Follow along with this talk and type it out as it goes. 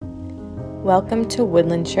Welcome to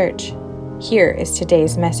Woodland Church. Here is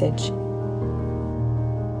today's message.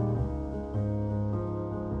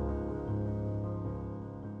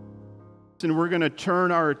 And we're going to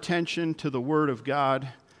turn our attention to the Word of God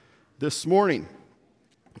this morning.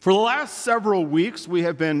 For the last several weeks, we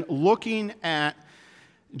have been looking at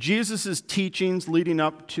Jesus' teachings leading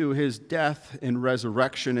up to his death and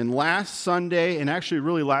resurrection. And last Sunday, and actually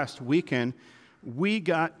really last weekend, we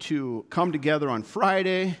got to come together on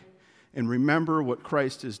Friday and remember what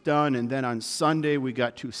Christ has done. And then on Sunday, we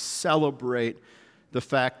got to celebrate the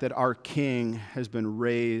fact that our King has been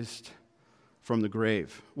raised from the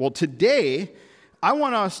grave. Well, today, I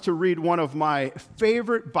want us to read one of my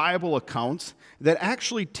favorite Bible accounts that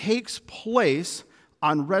actually takes place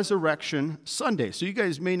on Resurrection Sunday. So you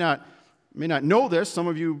guys may not know this, some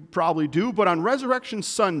of you probably do, but on Resurrection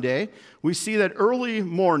Sunday, we see that early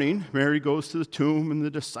morning, Mary goes to the tomb and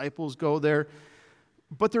the disciples go there.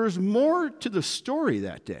 But there's more to the story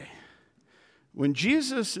that day. When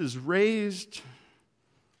Jesus is raised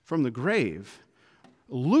from the grave,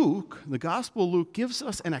 Luke, the Gospel of Luke, gives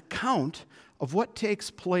us an account of what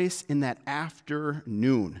takes place in that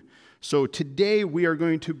afternoon. So today we are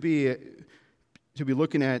going to be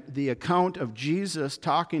looking at the account of Jesus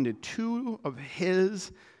talking to two of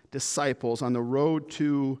his disciples on the road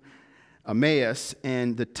to Emmaus,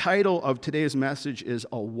 and the title of today's message is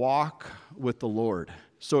A Walk with the Lord.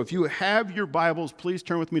 So if you have your Bibles, please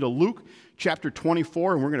turn with me to Luke chapter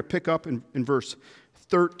 24, and we're going to pick up in verse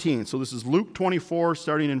 13. So this is Luke 24,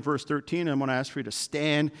 starting in verse 13. I'm going to ask for you to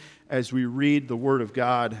stand as we read the Word of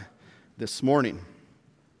God this morning.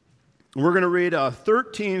 We're going to read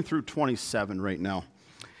 13 through 27 right now.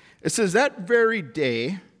 It says, that very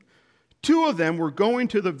day, two of them were going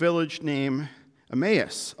to the village named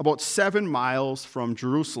Emmaus, about 7 miles from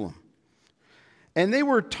Jerusalem. And they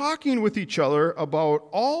were talking with each other about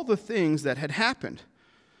all the things that had happened.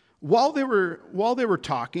 While they were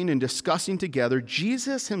talking and discussing together,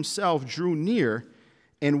 Jesus himself drew near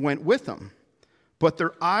and went with them. But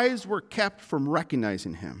their eyes were kept from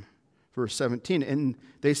recognizing him. Verse 17, and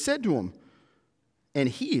they said to him, and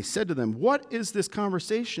he said to them, what is this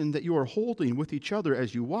conversation that you are holding with each other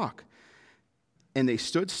as you walk? And they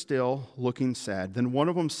stood still, looking sad. Then one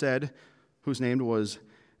of them said, whose name was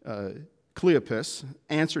Cleopas,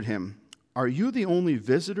 answered him, are you the only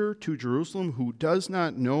visitor to Jerusalem who does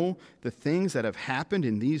not know the things that have happened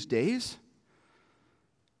in these days?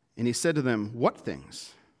 And he said to them, what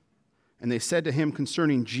things? And they said to him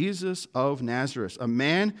concerning Jesus of Nazareth, a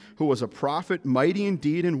man who was a prophet, mighty in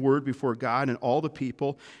deed and word before God and all the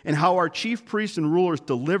people, and how our chief priests and rulers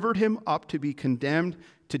delivered him up to be condemned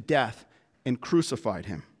to death and crucified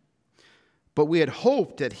him. But we had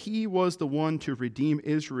hoped that he was the one to redeem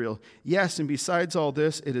Israel. Yes, and besides all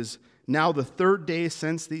this, it is now the third day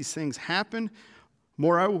since these things happened.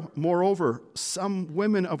 Moreover, some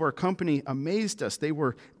women of our company amazed us. They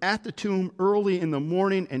were at the tomb early in the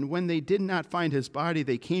morning, and when they did not find his body,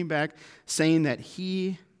 they came back saying that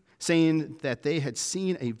they had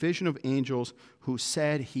seen a vision of angels who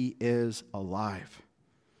said he is alive.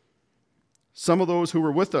 Some of those who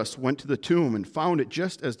were with us went to the tomb and found it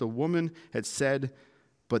just as the woman had said,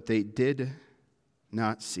 but they did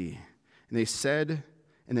not see. And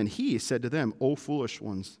then he said to them, O foolish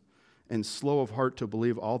ones, and slow of heart to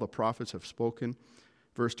believe all the prophets have spoken.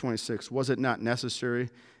 Verse 26, was it not necessary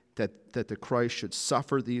that the Christ should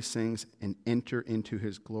suffer these things and enter into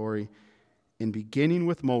his glory? In beginning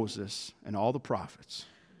with Moses and all the prophets,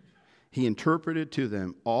 he interpreted to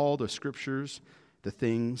them all the scriptures, the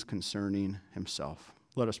things concerning himself.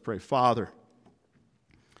 Let us pray. Father,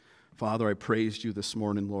 I praised you this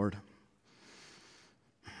morning, Lord.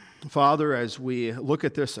 Father, as we look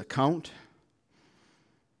at this account,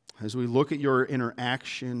 as we look at your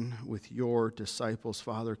interaction with your disciples,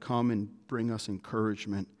 Father, come and bring us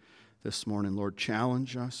encouragement this morning. Lord,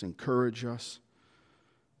 challenge us, encourage us.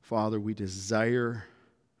 Father, we desire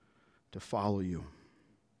to follow you.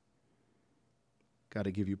 Got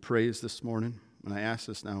to give you praise this morning, and I ask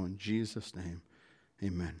this now in Jesus' name.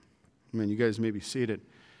 Amen. Amen. You guys may be seated.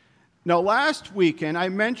 Now, last weekend, I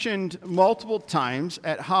mentioned multiple times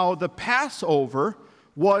at how the Passover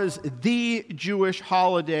was the Jewish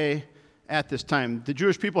holiday at this time. The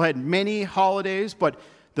Jewish people had many holidays, but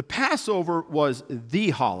the Passover was the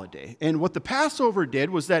holiday. And what the Passover did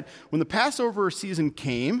was that when the Passover season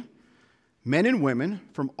came, men and women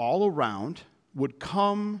from all around would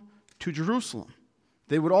come to Jerusalem.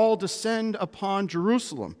 They would all descend upon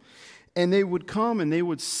Jerusalem, and they would come and they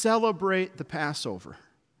would celebrate the Passover.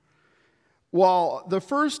 Well, the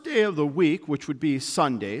first day of the week, which would be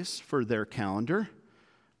Sundays for their calendar,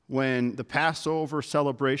 when the Passover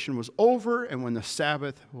celebration was over and when the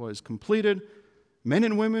Sabbath was completed, men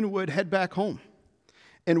and women would head back home.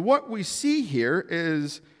 And what we see here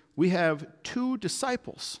is we have two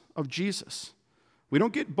disciples of Jesus. We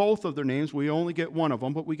don't get both of their names, we only get one of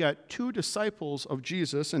them, but we got two disciples of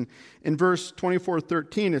Jesus. And in verse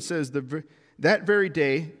 24:13, it says, that very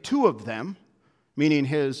day, two of them, meaning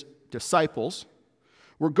his disciples,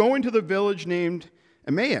 were going to the village named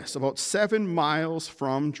Emmaus, about 7 miles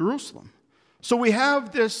from Jerusalem. So we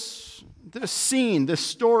have this scene, this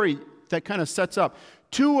story that kind of sets up.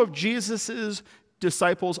 Two of Jesus'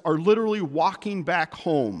 disciples are literally walking back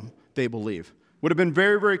home, they believe. Would have been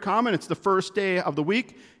very, very common. It's the first day of the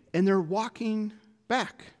week, and they're walking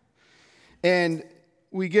back. And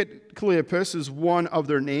we get Cleopas as one of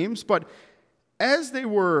their names, but as they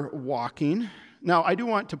were walking, now I do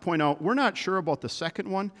want to point out, we're not sure about the second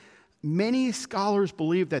one. Many scholars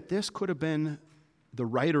believe that this could have been the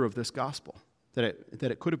writer of this gospel, that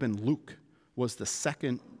it could have been Luke was the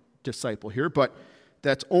second disciple here, but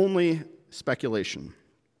that's only speculation.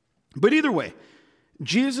 But either way,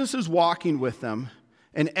 Jesus is walking with them,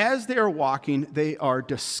 and as they are walking, they are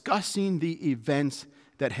discussing the events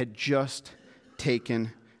that had just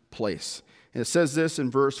taken place. And it says this in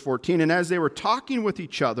verse 14, and as they were talking with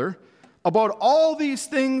each other about all these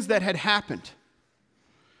things that had happened,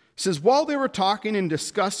 it says, while they were talking and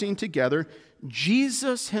discussing together,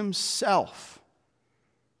 Jesus himself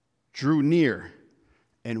drew near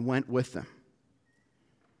and went with them.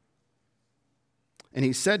 And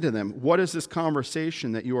he said to them, what is this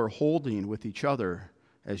conversation that you are holding with each other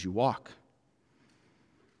as you walk?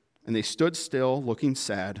 And they stood still, looking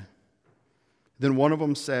sad. Then one of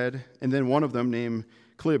them named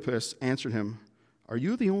Cleopas answered him, are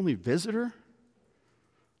you the only visitor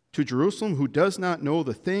to Jerusalem who does not know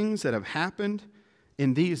the things that have happened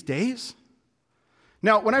in these days?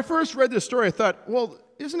 Now, when I first read this story, I thought, well,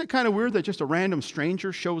 isn't it kind of weird that just a random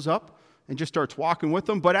stranger shows up and just starts walking with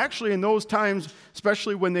them? But actually in those times,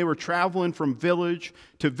 especially when they were traveling from village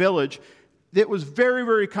to village, it was very,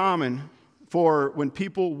 very common for when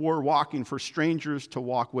people were walking for strangers to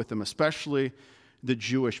walk with them, especially the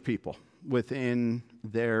Jewish people within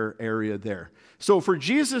their area there. So for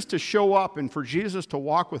Jesus to show up and for Jesus to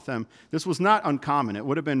walk with them, this was not uncommon. It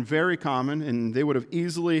would have been very common, and they would have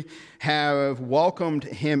easily have welcomed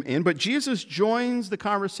him in. But Jesus joins the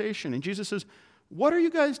conversation, and Jesus says, what are you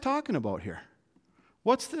guys talking about here?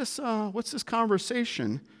 What's this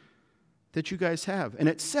conversation that you guys have? And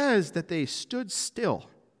it says that they stood still,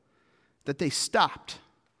 that they stopped.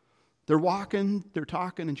 They're walking, they're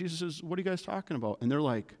talking, and Jesus says, what are you guys talking about? And they're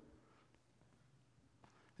like,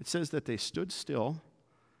 it says that they stood still,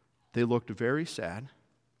 they looked very sad,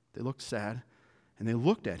 and they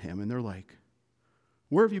looked at him, and they're like,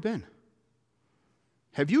 where have you been?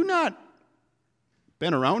 Have you not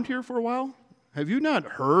been around here for a while? Have you not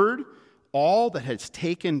heard all that has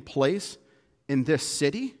taken place in this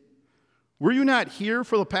city? Were you not here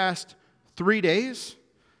for the past 3 days?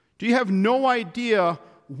 Do you have no idea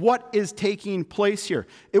what is taking place here?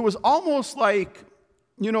 It was almost like,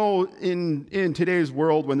 you know, in today's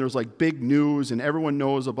world when there's like big news and everyone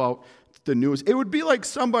knows about the news, it would be like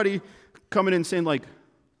somebody coming in saying like,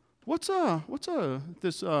 what's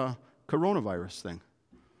this coronavirus thing?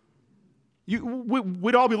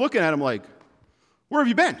 We'd all be looking at him like, where have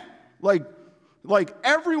you been? Like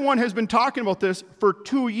everyone has been talking about this for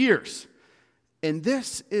 2 years. And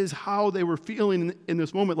this is how they were feeling in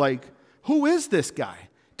this moment. Like, who is this guy?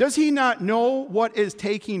 Does he not know what is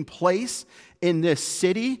taking place in this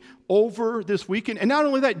city over this weekend? And not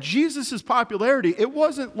only that, Jesus' popularity, it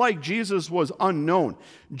wasn't like Jesus was unknown.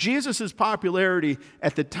 Jesus' popularity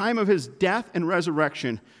at the time of his death and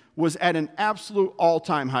resurrection was at an absolute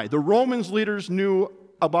all-time high. The Romans leaders knew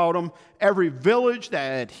about him. Every village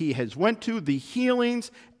that he has went to, the healings,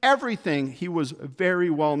 everything, he was very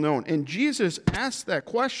well known. And Jesus asked that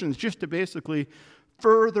question just to basically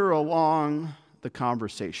further along the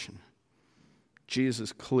conversation.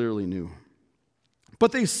 Jesus clearly knew.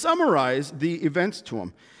 But they summarized the events to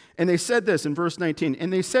him. And they said this in verse 19.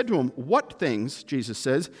 And they said to him, what things, Jesus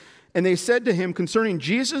says, and they said to him concerning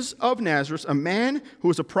Jesus of Nazareth, a man who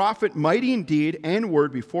was a prophet, mighty in deed and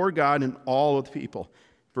word before God and all of the people.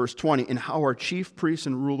 Verse 20, and how our chief priests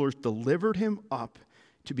and rulers delivered him up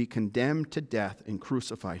to be condemned to death and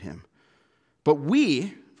crucified him. But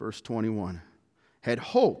we, verse 21, had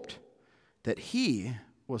hoped that he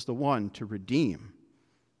was the one to redeem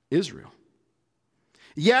Israel.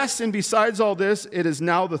 Yes, and besides all this, it is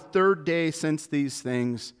now the 3rd day since these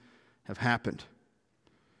things have happened.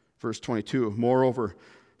 Verse 22, moreover,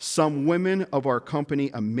 some women of our company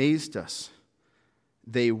amazed us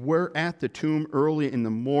They were at the tomb early in the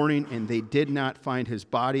morning, and they did not find his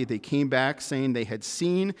body. They came back saying they had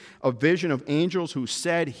seen a vision of angels who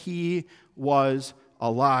said he was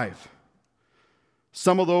alive.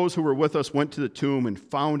 Some of those who were with us went to the tomb and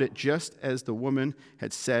found it just as the woman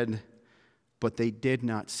had said, but they did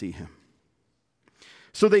not see him.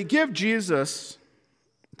 So they give Jesus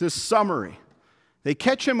this summary. They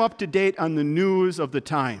catch him up to date on the news of the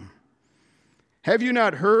time. Have you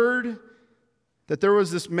not heard that there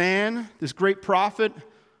was this man, this great prophet,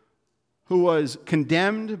 who was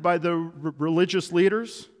condemned by the religious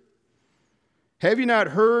leaders? Have you not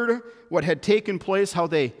heard what had taken place, how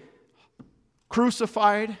they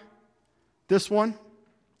crucified this one?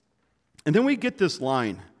 And then we get this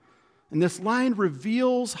line. And this line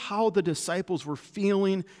reveals how the disciples were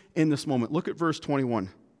feeling in this moment. Look at verse 21. It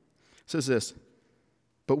says this,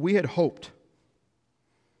 but we had hoped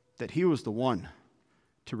that he was the one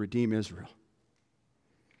to redeem Israel.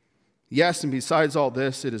 Yes, and besides all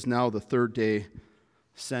this, it is now the third day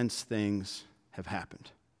since things have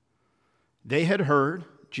happened. They had heard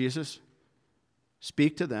Jesus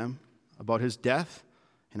speak to them about his death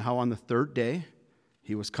and how on the third day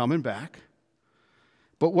he was coming back.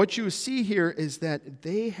 But what you see here is that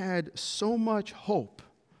they had so much hope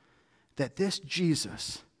that this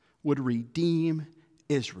Jesus would redeem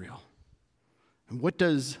Israel. And what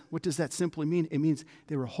does that simply mean? It means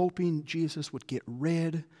they were hoping Jesus would get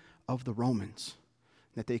rid of the Romans,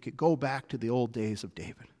 that they could go back to the old days of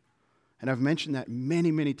David. And I've mentioned that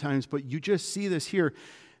many, many times, but you just see this here,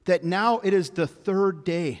 that now it is the third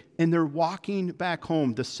day, and they're walking back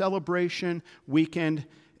home. The celebration weekend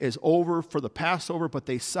is over for the Passover, but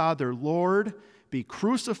they saw their Lord be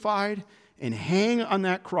crucified and hang on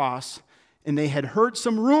that cross, and they had heard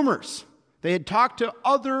some rumors. They had talked to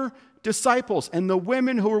other disciples and the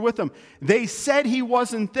women who were with him. They said he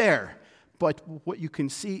wasn't there. But what you can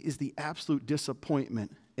see is the absolute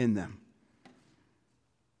disappointment in them.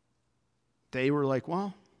 They were like,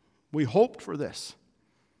 well, we hoped for this.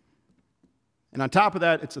 And on top of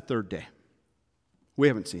that, it's the third day. We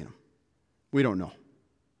haven't seen him. We don't know.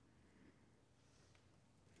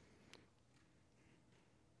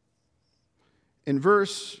 In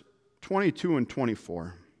verse 22 and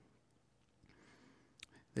 24,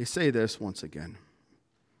 they say this once again.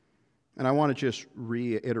 And I want to just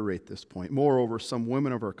reiterate this point. Moreover, some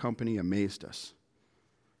women of our company amazed us.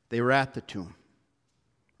 They were at the tomb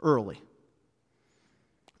early.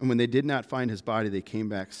 And when they did not find his body, they came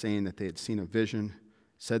back saying that they had seen a vision,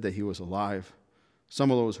 said that he was alive.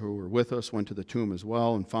 Some of those who were with us went to the tomb as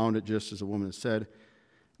well and found it just as the woman had said.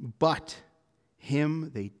 But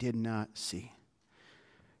him they did not see.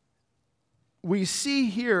 We see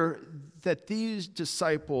here that these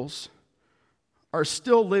disciples are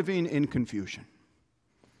still living in confusion.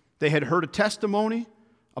 They had heard a testimony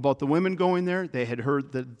about the women going there. They had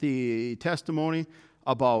heard the testimony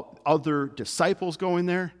about other disciples going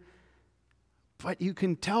there. But you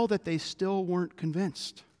can tell that they still weren't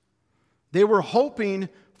convinced. They were hoping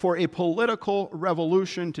for a political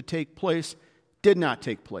revolution to take place. Did not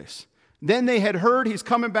take place. Then they had heard he's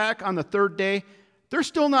coming back on the third day. They're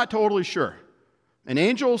still not totally sure. An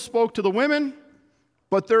angel spoke to the women,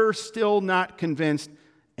 but they're still not convinced,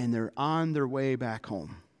 and they're on their way back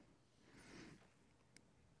home.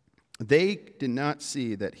 They did not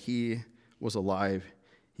see that he was alive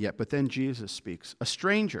yet, but then Jesus speaks, a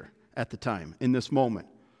stranger at the time, in this moment.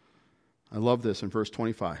 I love this in verse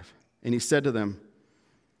 25. And he said to them,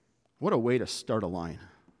 what a way to start a line.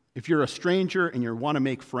 If you're a stranger and you want to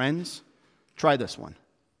make friends, try this one.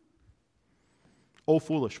 Oh,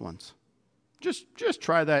 foolish ones. Just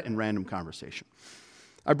try that in random conversation.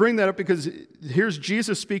 I bring that up because here's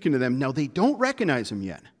Jesus speaking to them. Now, they don't recognize him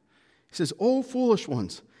yet. He says, oh, foolish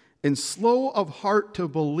ones, and slow of heart to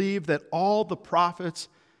believe that all the prophets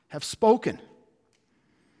have spoken.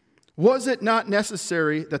 Was it not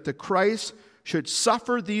necessary that the Christ should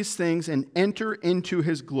suffer these things and enter into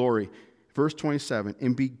his glory? Verse 27,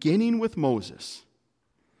 in beginning with Moses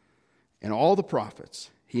and all the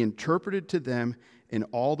prophets, he interpreted to them in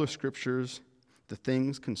all the scriptures the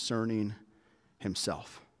things concerning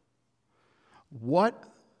himself. What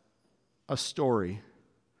a story,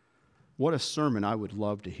 what a sermon I would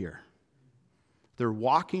love to hear. They're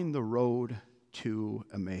walking the road to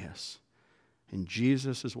Emmaus, and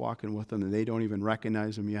Jesus is walking with them, and they don't even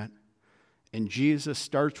recognize him yet. And Jesus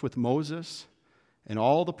starts with Moses and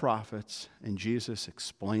all the prophets, and Jesus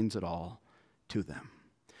explains it all to them.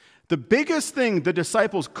 The biggest thing the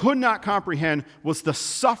disciples could not comprehend was the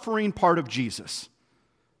suffering part of Jesus.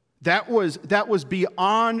 That was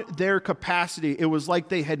beyond their capacity. It was like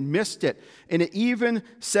they had missed it. And it even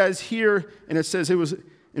says here, and it says it was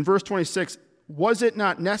in verse 26, was it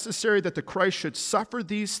not necessary that the Christ should suffer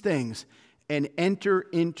these things and enter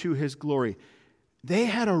into his glory? They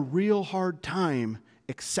had a real hard time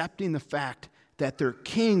accepting the fact that their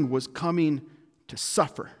king was coming to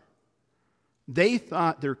suffer. They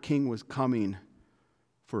thought their king was coming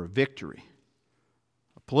for a victory,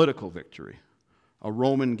 a political victory, a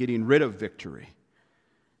Roman getting rid of victory.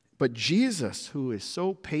 But Jesus, who is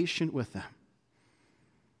so patient with them,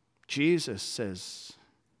 Jesus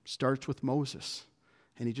starts with Moses,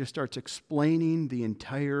 and he just starts explaining the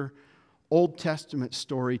entire Old Testament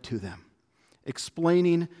story to them,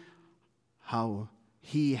 explaining how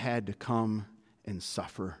he had to come and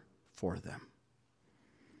suffer for them.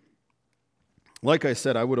 Like I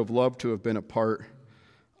said, I would have loved to have been a part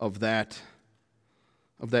of that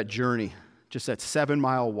journey, just that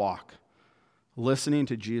 7-mile walk, listening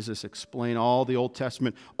to Jesus explain all the Old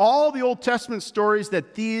Testament stories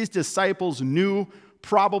that these disciples knew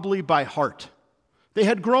probably by heart. They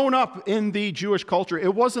had grown up in the Jewish culture.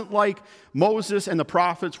 It wasn't like Moses and the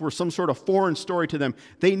prophets were some sort of foreign story to them.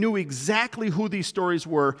 They knew exactly who these stories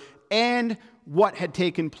were and what had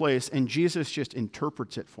taken place, and Jesus just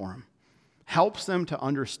interprets it for them, helps them to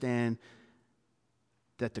understand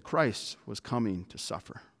that the Christ was coming to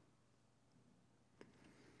suffer.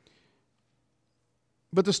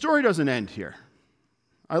 But the story doesn't end here.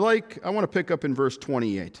 I want to pick up in verse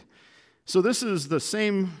 28. So this is the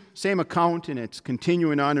same account, and it's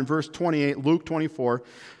continuing on in verse 28, Luke 24.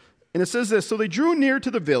 And it says this, so they drew near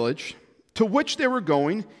to the village to which they were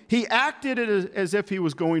going. He acted as if he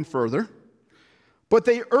was going further. But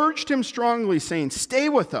they urged him strongly, saying, stay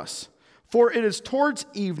with us, for it is towards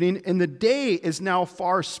evening, and the day is now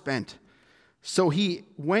far spent. So he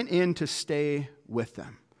went in to stay with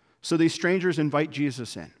them. So these strangers invite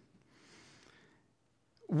Jesus in.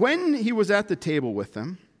 When he was at the table with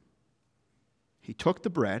them, he took the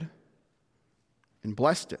bread and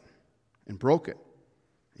blessed it and broke it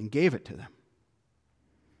and gave it to them.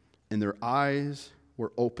 And their eyes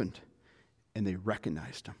were opened and they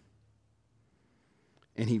recognized him.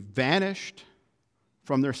 And he vanished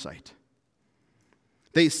from their sight.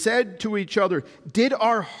 They said to each other, did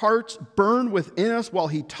our hearts burn within us while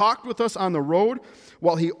he talked with us on the road,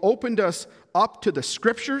 while he opened us up to the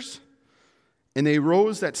scriptures? And they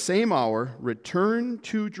rose that same hour, returned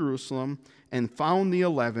to Jerusalem, and found the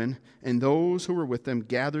 11, and those who were with them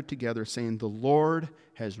gathered together, saying, the Lord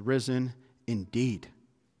has risen indeed,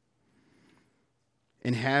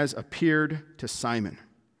 and has appeared to Simon.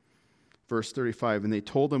 Verse 35, and they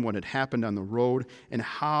told him what had happened on the road, and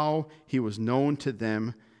how he was known to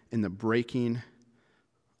them in the breaking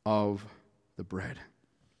of the bread.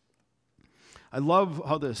 I love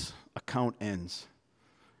how this account ends.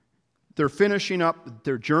 They're finishing up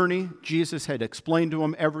their journey. Jesus had explained to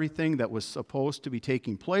them everything that was supposed to be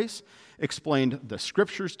taking place, explained the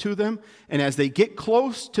scriptures to them, and as they get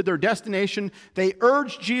close to their destination, they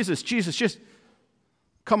urge Jesus, just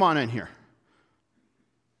come on in here.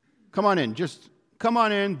 Come on in. Just come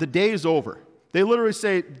on in. The day is over. They literally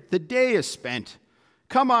say, the day is spent.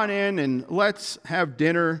 Come on in and let's have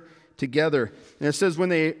dinner together. And it says when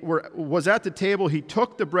they was at the table, he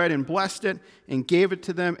took the bread and blessed it and gave it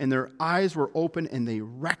to them, and their eyes were open and they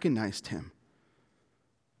recognized him.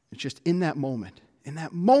 It's just in that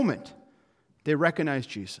moment, they recognized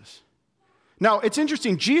Jesus. Now, it's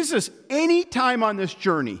interesting. Jesus, any time on this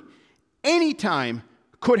journey,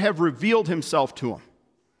 could have revealed himself to them.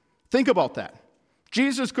 Think about that.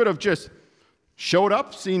 Jesus could have just showed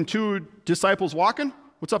up, seen two disciples walking.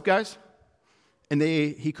 What's up, guys? And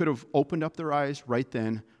he could have opened up their eyes right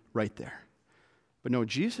then, right there. But no,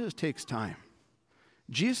 Jesus takes time.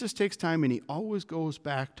 Jesus takes time, and he always goes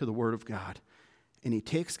back to the Word of God. And he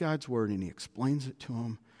takes God's Word and he explains it to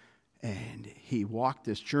them. And he walked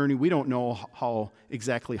this journey. We don't know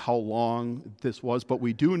exactly how long this was, but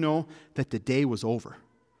we do know that the day was over.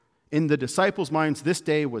 In the disciples' minds, this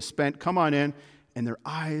day was spent. Come on in. And their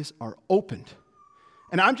eyes are opened.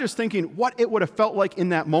 And I'm just thinking what it would have felt like in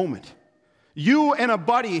that moment. You and a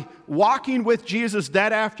buddy walking with Jesus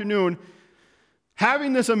that afternoon,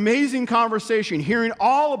 having this amazing conversation, hearing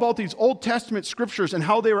all about these Old Testament scriptures and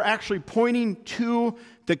how they were actually pointing to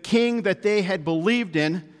the king that they had believed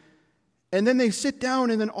in. And then they sit down,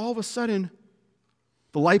 and then all of a sudden,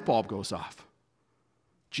 the light bulb goes off.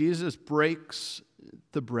 Jesus breaks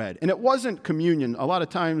the bread. And it wasn't communion. A lot of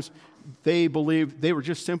times they believed they were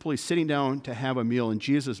just simply sitting down to have a meal, and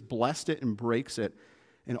Jesus blessed it and breaks it,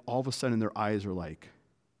 and all of a sudden their eyes are like,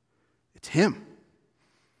 it's him.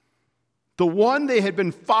 the one they had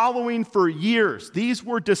been following for years. These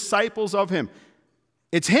were disciples of him.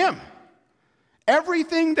 It's him.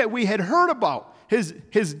 Everything that we had heard about,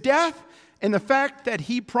 his death, and the fact that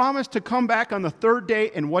he promised to come back on the third day.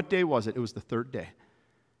 And what day was it? It was the third day.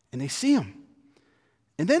 And they see him.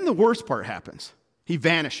 And then the worst part happens. He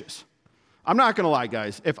vanishes. I'm not going to lie,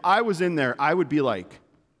 guys. If I was in there, I would be like,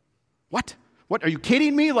 what? What? Are you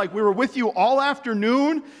kidding me? Like, we were with you all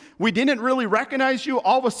afternoon. We didn't really recognize you.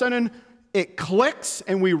 All of a sudden, it clicks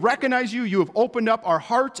and we recognize you. You have opened up our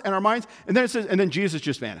hearts and our minds. And then it says, and then Jesus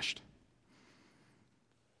just vanished.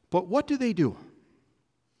 But what do?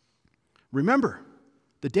 Remember,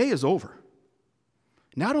 the day is over.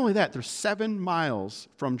 Not only that, they're 7 miles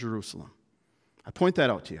from Jerusalem. I point that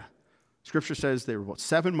out to you. Scripture says they were about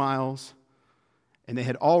 7 miles, and they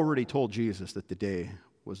had already told Jesus that the day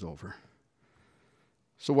was over.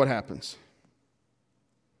 So what happens?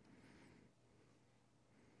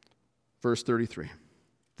 Verse 33.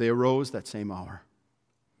 They arose that same hour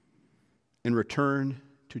and returned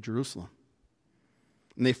to Jerusalem.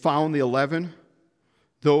 And they found the 11,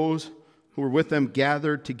 those who were with them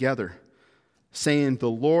gathered together, saying,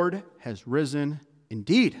 "The Lord has risen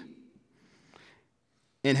indeed,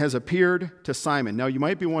 and has appeared to Simon." Now, you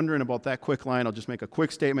might be wondering about that quick line. I'll just make a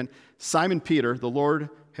quick statement. Simon Peter, the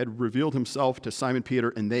Lord had revealed himself to Simon Peter,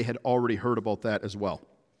 and they had already heard about that as well.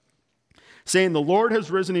 Saying, "The Lord has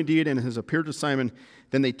risen indeed and has appeared to Simon."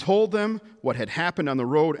 Then they told them what had happened on the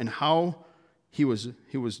road and how he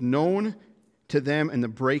was known to them in the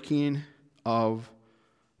breaking of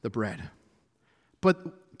the bread.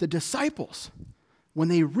 But the disciples, when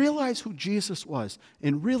they realized who Jesus was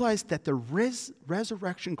and realized that the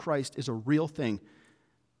resurrection Christ is a real thing,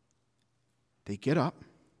 they get up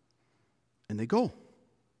and they go.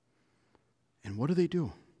 And what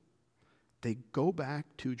do? They go back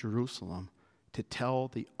to Jerusalem to tell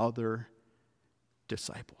the other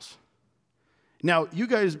disciples. Now, you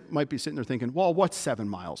guys might be sitting there thinking, well, what's 7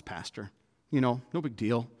 miles, Pastor? No big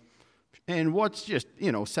deal. And what's just,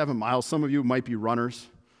 7 miles? Some of you might be runners.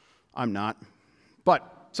 I'm not.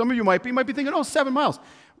 But some of you might be thinking, 7 miles.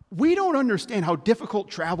 We don't understand how difficult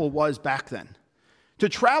travel was back then. To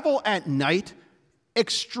travel at night,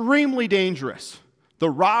 extremely dangerous. The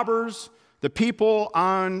robbers, the people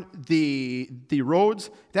on the roads,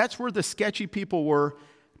 that's where the sketchy people were.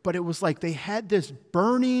 But it was like they had this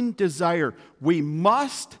burning desire. We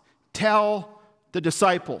must tell the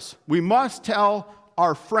disciples. We must tell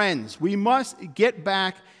our friends. We must get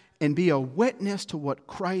back and be a witness to what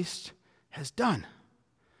Christ has done.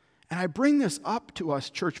 And I bring this up to us,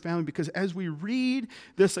 church family, because as we read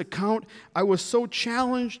this account, I was so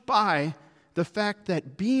challenged by the fact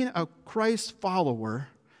that being a Christ follower,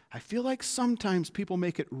 I feel like sometimes people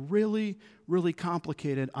make it really, really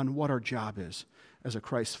complicated on what our job is as a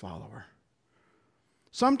Christ follower.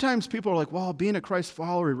 Sometimes people are like, well, being a Christ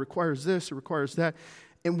follower, it requires this, it requires that.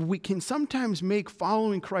 And we can sometimes make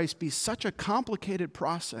following Christ be such a complicated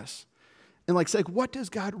process. And like, what does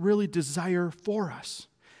God really desire for us?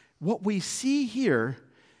 What we see here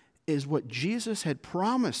is what Jesus had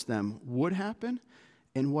promised them would happen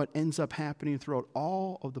and what ends up happening throughout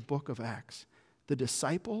all of the book of Acts. The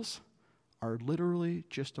disciples are literally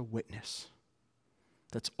just a witness.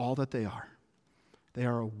 That's all that they are. They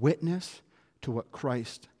are a witness to what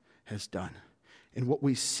Christ has done. And what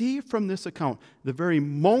we see from this account, the very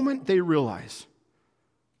moment they realize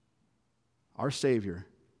our Savior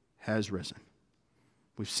has risen,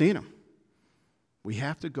 we've seen him. We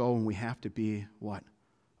have to go and we have to be what?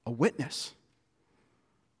 A witness.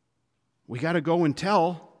 We got to go and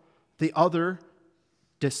tell the other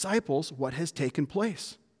disciples what has taken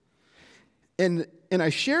place. And I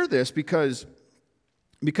share this because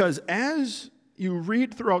as you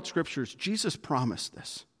read throughout Scriptures, Jesus promised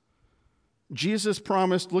this. Jesus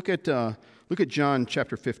promised, look at John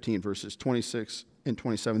chapter 15, verses 26 and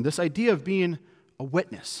 27, this idea of being a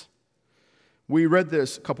witness. We read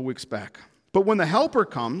this a couple weeks back. "But when the Helper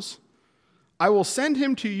comes, I will send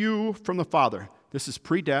him to you from the Father." This is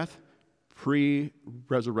pre-death,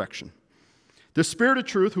 pre-resurrection. "The Spirit of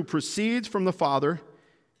truth who proceeds from the Father,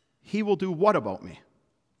 he will do what about me?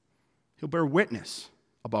 He'll bear witness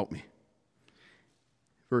about me."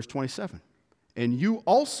 Verse 27, "And you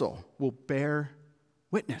also will bear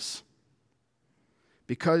witness,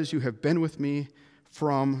 because you have been with me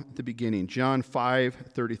from the beginning." John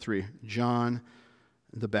 5:33, John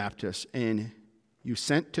the Baptist. "And you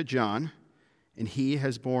sent to John, and he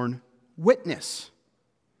has borne witness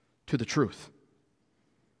to the truth."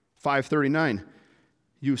 5:39,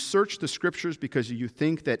 "You search the Scriptures because you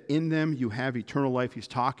think that in them you have eternal life." He's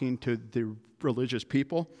talking to the religious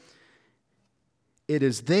people. "It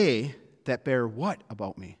is they that bear what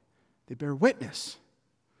about me? They bear witness.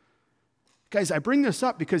 Guys, I bring this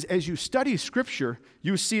up because as you study Scripture,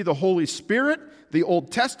 you see the Holy Spirit, the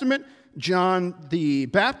Old Testament, John the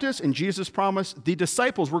Baptist, and Jesus promised the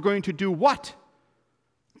disciples were going to do what?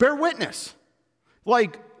 Bear witness.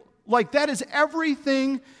 Like that is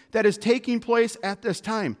everything that is taking place at this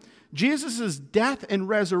time. Jesus' death and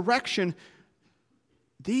resurrection,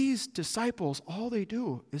 these disciples, all they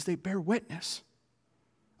do is they bear witness.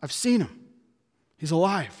 I've seen him. He's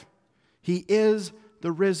alive. He is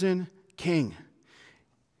the risen King.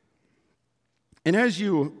 And as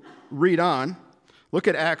you read on, look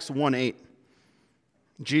at Acts 1:8.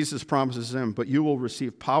 Jesus promises them, but you will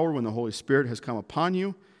receive power when the Holy Spirit has come upon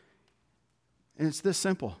you. And it's this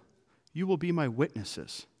simple. You will be my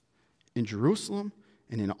witnesses in Jerusalem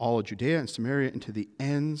and in all of Judea and Samaria and to the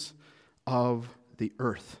ends of the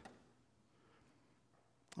earth.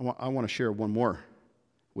 I want to share one more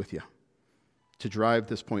with you to drive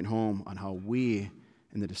this point home on how we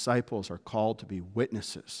and the disciples are called to be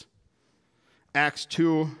witnesses. Acts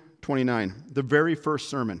 2:29, the very first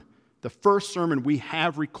sermon, the first sermon we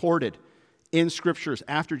have recorded in Scriptures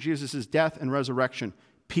after Jesus' death and resurrection.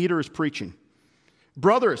 Peter is preaching.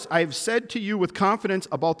 Brothers, I have said to you with confidence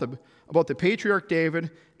about the patriarch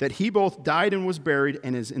David that he both died and was buried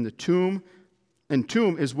and is in the tomb, and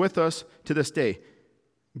tomb is with us to this day.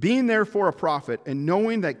 Being therefore a prophet, and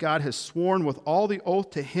knowing that God has sworn with all the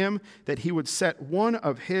oath to him that he would set one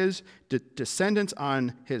of his descendants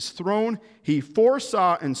on his throne, he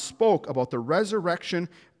foresaw and spoke about the resurrection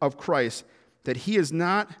of Christ, that he is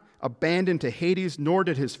not abandoned to Hades, nor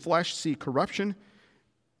did his flesh see corruption.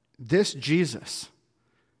 This Jesus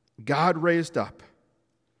God raised up,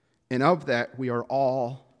 and of that we are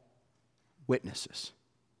all witnesses.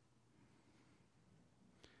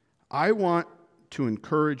 I want to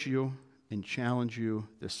encourage you and challenge you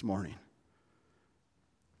this morning.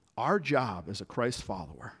 Our job as a Christ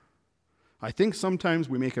follower, I think sometimes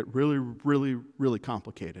we make it really, really, really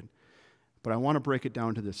complicated, but I want to break it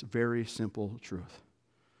down to this very simple truth.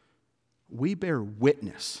 We bear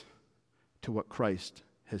witness to what Christ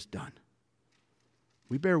has done.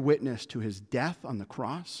 We bear witness to his death on the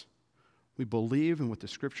cross. We believe in what the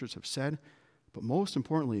Scriptures have said, but most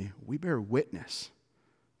importantly, we bear witness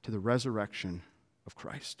to the resurrection of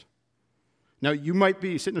Christ. Now, you might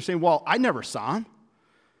be sitting there saying, well, I never saw him.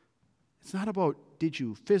 It's not about did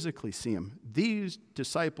you physically see him. These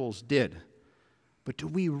disciples did. But do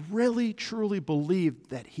we really, truly believe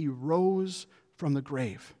that he rose from the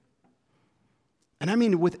grave? And I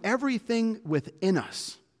mean, with everything within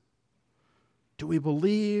us, do we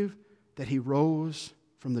believe that he rose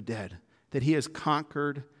from the dead, that he has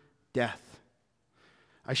conquered death?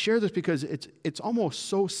 I share this because it's almost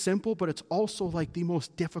so simple, but it's also like the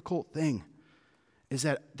most difficult thing, is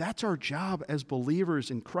that that's our job as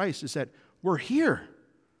believers in Christ, is that we're here.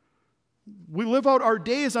 We live out our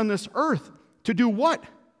days on this earth to do what?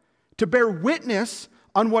 To bear witness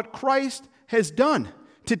on what Christ has done,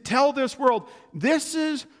 to tell this world, this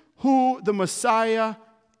is who the Messiah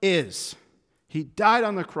is. He died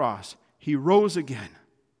on the cross. He rose again.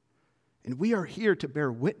 And we are here to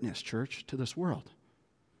bear witness, church, to this world.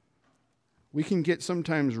 We can get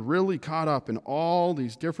sometimes really caught up in all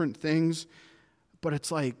these different things, but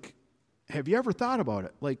it's like, have you ever thought about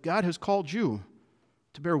it? Like, God has called you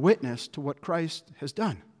to bear witness to what Christ has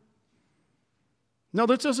done. Now,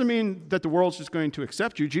 this doesn't mean that the world's just going to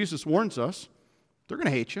accept you. Jesus warns us. They're going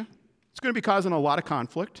to hate you. It's going to be causing a lot of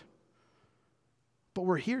conflict. But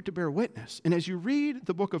we're here to bear witness. And as you read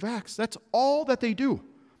the book of Acts, that's all that they do.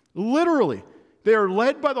 Literally, they are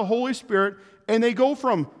led by the Holy Spirit, and they go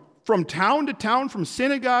from town to town, from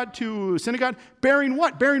synagogue to synagogue, bearing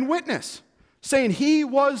what? Bearing witness. Saying he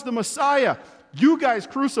was the Messiah. You guys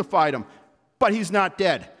crucified him, but he's not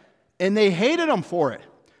dead. And they hated him for it.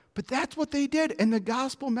 But that's what they did. And the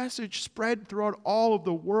gospel message spread throughout all of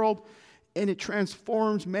the world, and it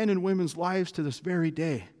transforms men and women's lives to this very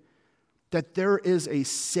day. That there is a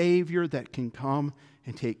Savior that can come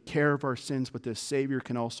and take care of our sins, but this Savior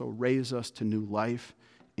can also raise us to new life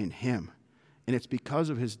in him. And it's because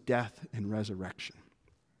of his death and resurrection.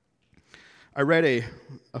 I read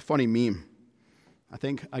a funny meme. I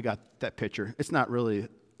think I got that picture. It's not really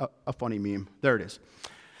a funny meme. There it is.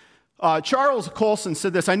 Charles Colson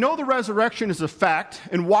said this, I know the resurrection is a fact,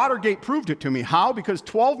 and Watergate proved it to me. How? Because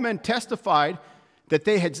 12 men testified that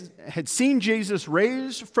they had seen Jesus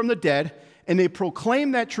raised from the dead, and they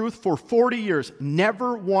proclaimed that truth for 40 years,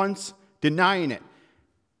 never once denying it.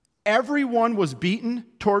 Everyone was beaten,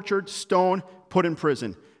 tortured, stoned, put in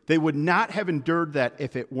prison. They would not have endured that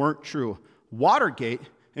if it weren't true. Watergate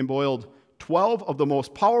embroiled 12 of the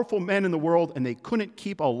most powerful men in the world, and they couldn't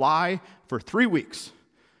keep a lie for 3 weeks.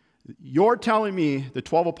 You're telling me the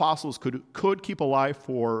 12 apostles could keep a lie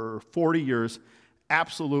for 40 years?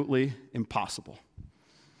 Absolutely impossible.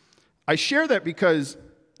 I share that because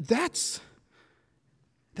that's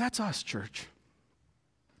us, church.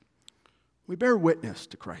 We bear witness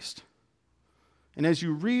to Christ. And as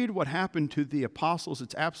you read what happened to the apostles,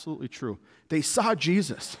 it's absolutely true. They saw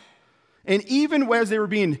Jesus. And even as they were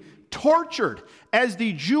being tortured, as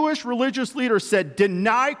the Jewish religious leaders said,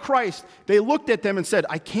 deny Christ, they looked at them and said,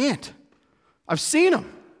 I can't. I've seen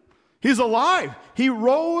him. He's alive. He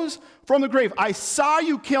rose from the grave. I saw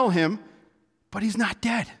you kill him, but he's not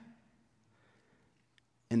dead.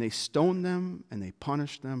 And they stoned them and they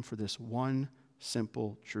punished them for this one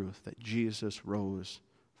simple truth, that Jesus rose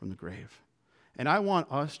from the grave. And I want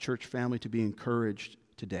us, church family, to be encouraged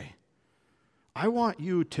today. I want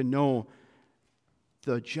you to know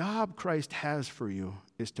the job Christ has for you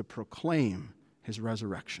is to proclaim his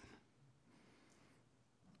resurrection.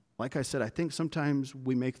 Like I said, I think sometimes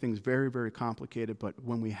we make things very, very complicated, but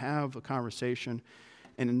when we have a conversation,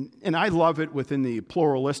 and I love it within the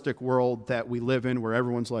pluralistic world that we live in, where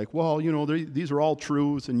everyone's like, well, these are all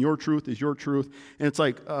truths, and your truth is your truth. And it's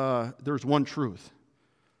like, there's one truth.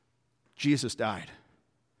 Jesus died,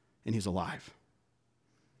 and he's alive.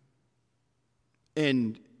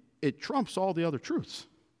 And it trumps all the other truths.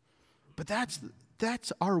 But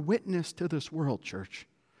that's our witness to this world, church.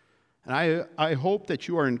 And I hope that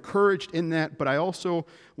you are encouraged in that, but I also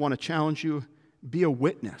want to challenge you, be a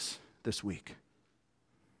witness this week.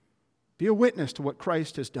 Be a witness to what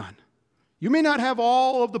Christ has done. You may not have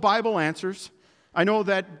all of the Bible answers. I know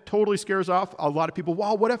that totally scares off a lot of people.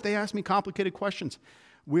 Wow, what if they ask me complicated questions?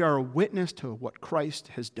 We are a witness to what Christ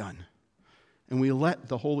has done. And we let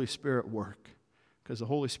the Holy Spirit work, because the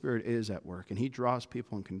Holy Spirit is at work, and he draws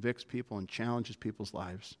people and convicts people and challenges people's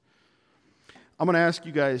lives. I'm going to ask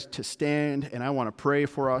you guys to stand, and I want to pray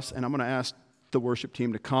for us, and I'm going to ask the worship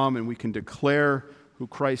team to come, and we can declare who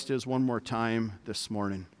Christ is one more time this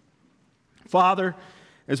morning. Father,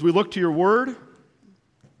 as we look to your word,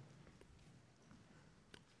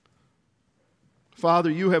 Father,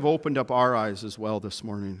 you have opened up our eyes as well this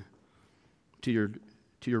morning to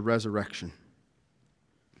your resurrection.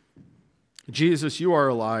 Jesus, you are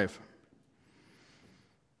alive.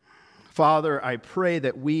 Father, I pray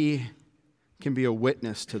that we can be a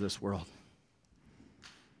witness to this world.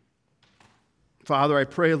 Father, I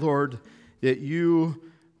pray, Lord, that you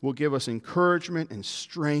will give us encouragement and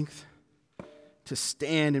strength to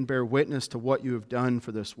stand and bear witness to what you have done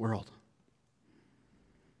for this world.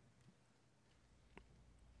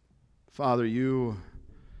 Father, you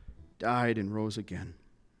died and rose again.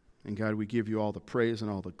 And God, we give you all the praise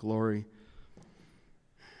and all the glory.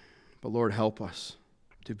 But Lord, help us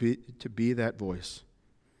to be that voice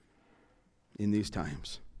in these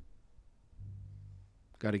times.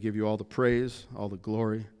 God, I give you all the praise, all the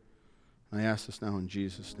glory. I ask this now in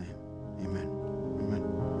Jesus' name. Amen.